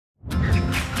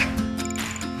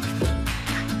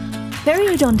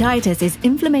Periodontitis is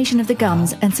inflammation of the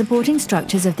gums and supporting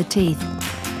structures of the teeth.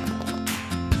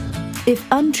 If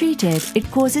untreated, it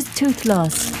causes tooth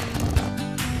loss.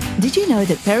 Did you know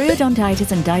that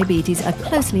periodontitis and diabetes are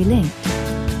closely linked?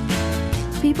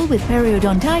 People with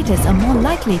periodontitis are more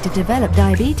likely to develop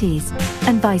diabetes,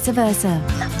 and vice versa.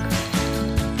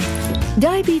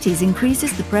 Diabetes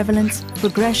increases the prevalence,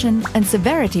 progression, and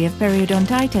severity of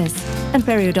periodontitis, and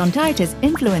periodontitis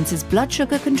influences blood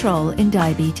sugar control in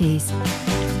diabetes.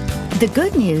 The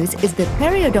good news is that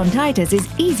periodontitis is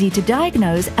easy to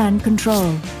diagnose and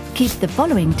control. Keep the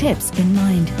following tips in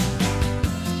mind.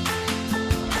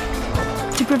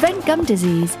 To prevent gum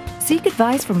disease, seek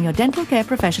advice from your dental care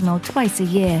professional twice a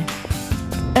year.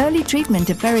 Early treatment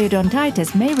of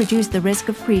periodontitis may reduce the risk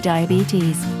of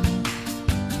prediabetes.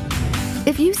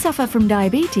 If you suffer from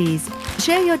diabetes,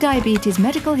 share your diabetes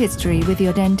medical history with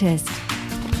your dentist.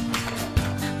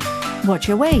 Watch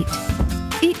your weight.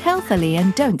 Eat healthily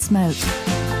and don't smoke.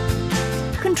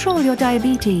 Control your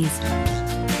diabetes.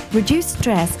 Reduce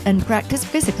stress and practice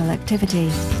physical activity.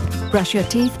 Brush your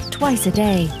teeth twice a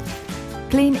day.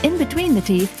 Clean in between the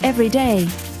teeth every day.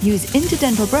 Use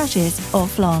interdental brushes or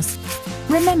floss.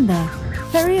 Remember,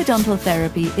 periodontal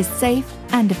therapy is safe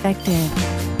and effective.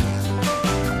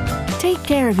 Take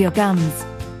care of your gums.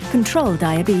 Control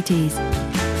diabetes.